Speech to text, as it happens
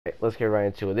Let's get right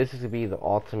into it. This is going to be the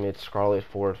ultimate Skarlet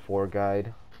forward 4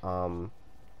 guide.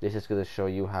 This is going to show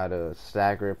you how to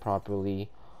stagger it properly,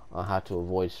 how to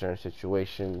avoid certain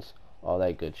situations, all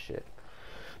that good shit.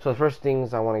 So the first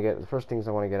things I want to get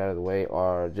out of the way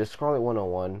are just Skarlet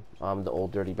 101, the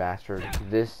old dirty bastard.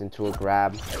 This into a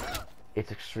grab.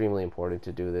 It's extremely important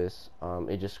to do this.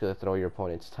 It's just going to throw your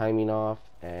opponent's timing off,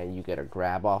 and you get a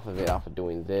grab off of it, off of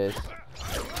doing this.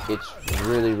 It's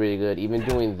really, really good. Even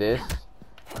doing this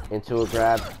into a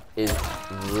grab is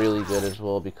really good as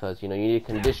well, because you need to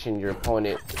condition your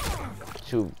opponent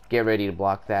to get ready to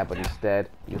block that, but instead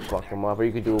you fuck them up. Or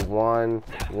you could do one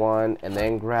and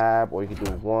then grab, or you could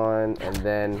do one and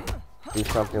then do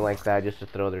something like that just to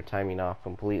throw their timing off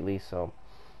completely. So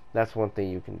that's one thing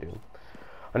you can do.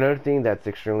 Another thing that's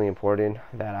extremely important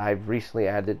that I've recently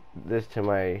added this to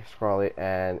my Skarlet,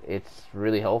 and it's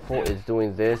really helpful, is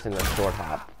doing this in a short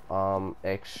hop.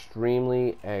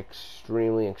 Extremely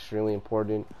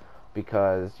important,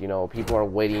 because people are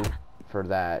waiting for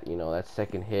that that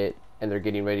second hit, and they're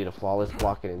getting ready to flawless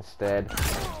block it. Instead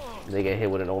they get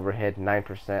hit with an overhead.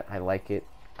 9%. I like it.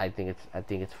 I think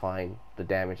it's fine. The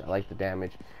damage, I like the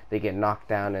damage. They get knocked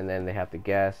down and then they have to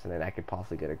guess, and then I could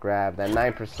possibly get a grab. That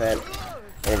 9%,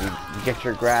 and you get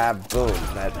your grab, boom,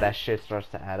 that shit starts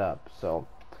to add up. So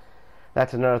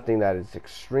that's another thing that is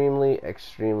extremely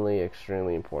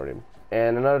important.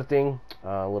 And another thing,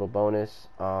 a little bonus,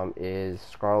 is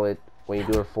Skarlet, when you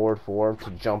do a forward 4, to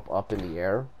jump up in the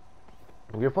air.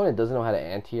 If your opponent doesn't know how to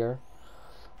anti-air,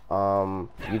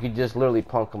 you could just literally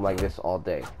punk them like this all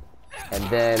day, and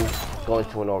then go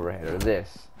into an overhead, or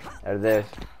this,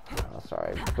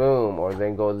 boom, or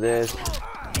then go this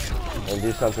and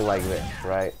do something like this,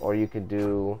 right? Or you could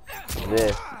do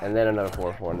this and then another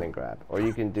 4-4 and then grab. Or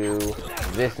you can do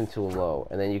this into a low,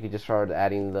 and then you could just start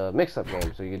adding the mix-up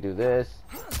game. So you could do this,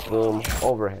 boom,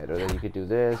 overhead, or then you could do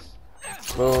this,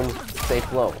 boom,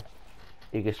 safe low.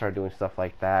 You can start doing stuff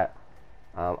like that.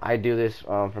 I do this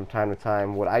from time to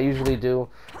time. What I usually do,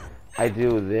 I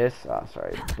do this,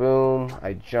 boom,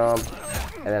 I jump,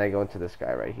 and then I go into this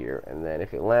guy right here, and then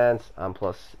if it lands, I'm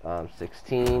plus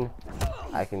 16.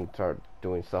 I can start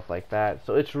doing stuff like that.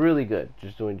 So it's really good,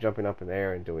 just jumping up in the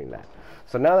air and doing that.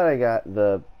 So now that I got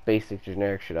the basic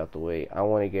generic shit out the way, I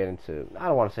want to get into, I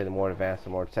don't want to say the more advanced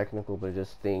and more technical, but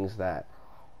just things that,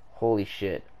 holy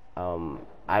shit,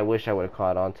 I wish I would have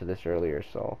caught on to this earlier.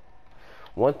 So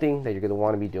one thing that you're going to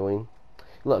want to be doing,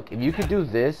 look, if you could do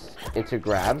this into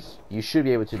grabs, you should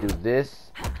be able to do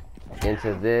this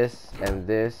into this, and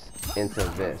this into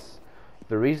this.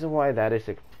 The reason why that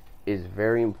is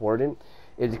very important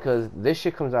is because this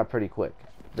shit comes out pretty quick.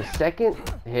 The second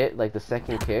hit, like the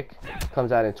second kick,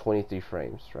 comes out in 23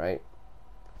 frames, right?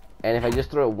 And if I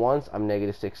just throw it once, I'm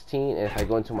negative 16, and if I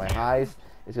go into my highs,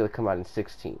 it's going to come out in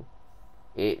 16.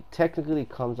 It technically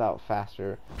comes out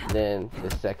faster than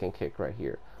the second kick right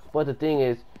here. But the thing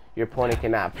is, your opponent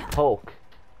cannot poke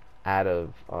out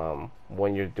of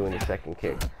when you're doing the second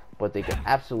kick, but they can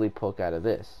absolutely poke out of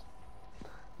this.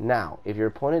 Now, if your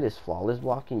opponent is flawless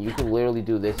blocking, you can literally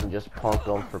do this and just punk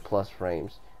them for plus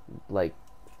frames, like,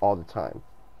 all the time.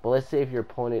 But let's say if your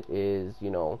opponent is,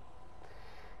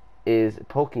 is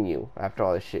poking you after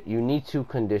all this shit, you need to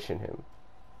condition him.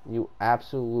 You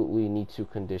absolutely need to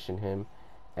condition him.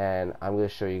 And I'm going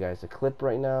to show you guys a clip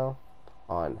right now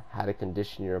on how to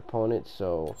condition your opponent.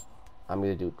 So I'm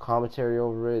going to do commentary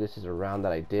over it. This is a round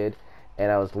that I did,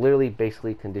 and I was literally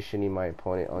basically conditioning my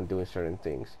opponent on doing certain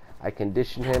things. I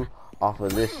conditioned him off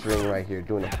of this string right here,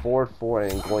 doing a forward 4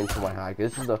 and then going to my high.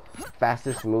 This is the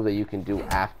fastest move that you can do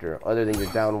after. Other than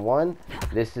you're down 1,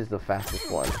 this is the fastest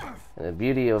one. And the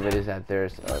beauty of it is that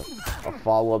there's a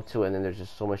follow-up to it, and then there's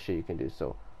just so much shit you can do.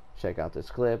 So check out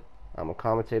this clip. I'm going to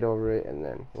commentate over it, and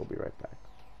then we'll be right back.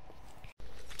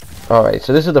 Alright,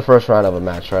 so this is the first round of a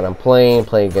match, right? I'm playing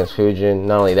against Fujin.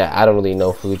 Not only that, I don't really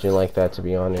know Fujin like that, to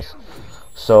be honest.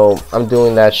 So I'm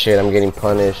doing that shit. I'm getting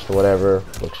punished, whatever.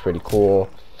 Looks pretty cool.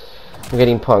 I'm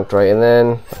getting punked, right? And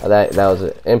then that was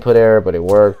an input error, but it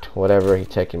worked. Whatever. He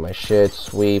taking my shit,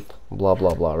 sweep, blah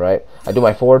blah blah, right? I do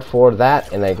my forward 4,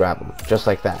 that, and I grab him just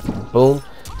like that. Boom.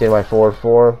 Did my forward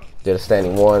 4, did a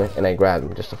standing 1, and I grabbed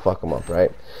him just to fuck him up,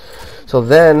 right? So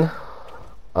then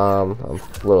a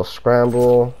little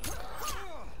scramble,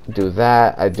 do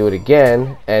that, I do it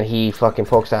again, and he fucking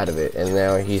pokes out of it, and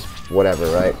now he's whatever,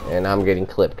 right? And I'm getting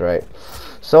clipped, right?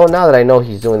 So now that I know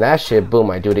he's doing that shit,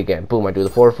 boom, I do it again. Boom, I do the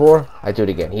 4-4, I do it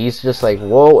again. He's just like,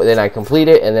 whoa, and then I complete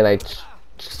it, and then I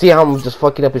see how I'm just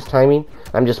fucking up his timing?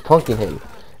 I'm just punking him.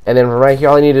 And then right here,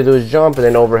 all I need to do is jump, and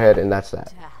then overhead, and that's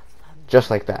that. Just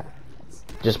like that.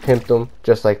 Just pimped him,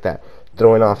 just like that.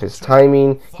 Throwing off his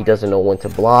timing, he doesn't know when to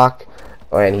block.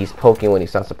 and he's poking when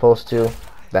he's not supposed to.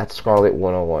 That's Skarlet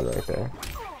 101 right there.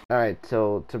 Alright,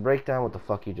 so to break down what the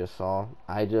fuck you just saw,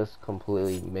 I just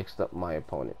completely mixed up my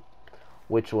opponent.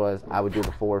 Which was, I would do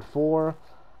the forward 4,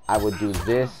 I would do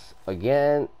this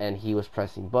again, and he was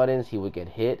pressing buttons, he would get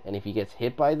hit, and if he gets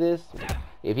hit by this,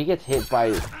 if he gets hit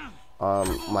by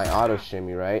my auto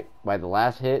shimmy, right, by the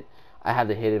last hit, I have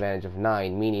the hit advantage of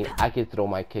 9, meaning I could throw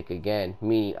my kick again,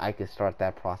 meaning I could start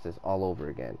that process all over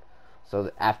again.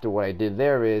 So after what I did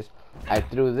there is, I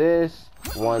threw this,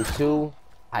 1, 2,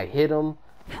 I hit him,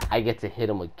 I get to hit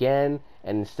him again,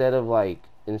 and instead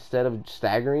of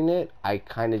staggering it, I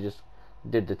kind of just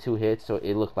did the 2 hits, so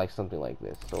it looked like something like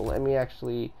this. So let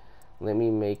me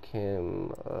make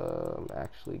him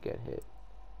actually get hit.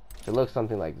 It looks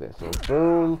something like this. So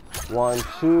boom, 1,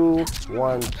 2,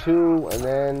 1, 2, and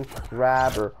then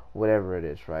grab or whatever it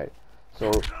is, right?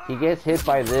 So he gets hit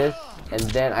by this, and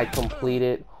then I complete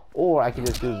it, or I can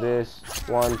just do this,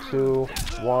 1, 2,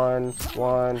 1,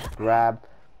 1, grab.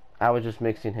 I was just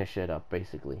mixing his shit up,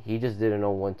 basically. He just didn't know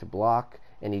when to block,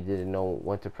 and he didn't know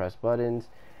when to press buttons,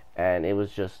 and it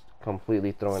was just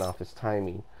completely throwing off his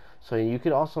timing. So you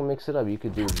could also mix it up. You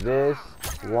could do this,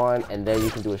 1, and then you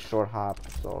can do a short hop.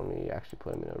 So let me actually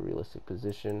put him in a realistic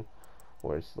position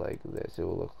where it's like this. It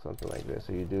will look something like this.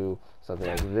 So you do something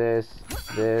like this,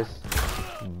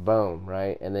 boom,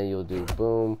 right? And then you'll do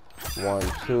boom, 1,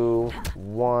 2,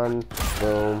 1,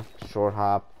 boom, short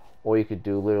hop. Or you could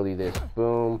do literally this,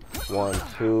 boom, 1,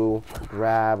 2,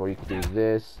 grab, or you could do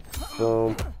this,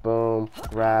 boom, boom,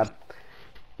 grab.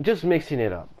 Just mixing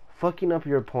it up. Fucking up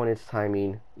your opponent's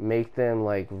timing, make them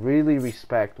like really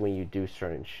respect when you do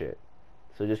certain shit.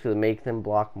 So just to make them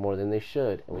block more than they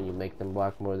should, and when you make them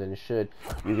block more than they should,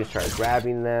 you can start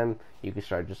grabbing them, you can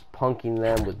start just punking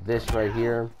them with this right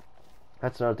here.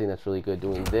 That's another thing that's really good,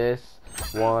 doing this,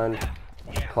 1,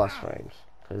 plus frames.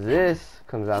 Because this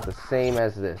comes out the same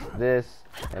as this,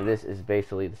 and this is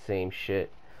basically the same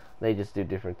shit. They just do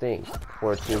different things.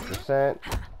 14%,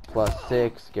 plus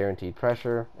 6, guaranteed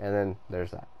pressure, and then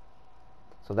there's that.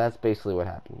 So that's basically what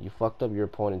happened. You fucked up your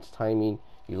opponent's timing.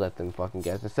 You let them fucking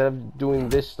guess. Instead of doing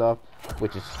this stuff,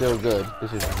 which is still good,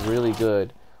 this is really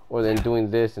good, or then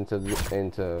doing this into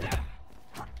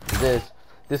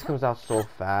this comes out so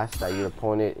fast that your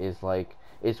opponent is like,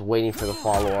 it's waiting for the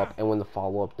follow-up, and when the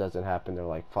follow-up doesn't happen, they're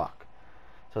like, fuck.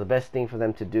 So the best thing for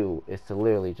them to do is to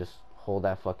literally just hold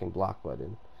that fucking block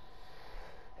button.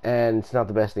 And it's not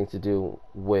the best thing to do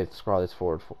with Skarlet's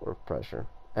forward pressure.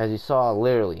 As you saw,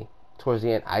 literally, towards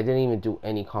the end, I didn't even do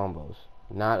any combos.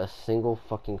 Not a single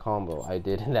fucking combo I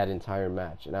did in that entire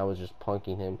match. And I was just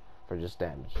punking him for just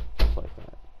damage. Just like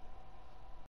that.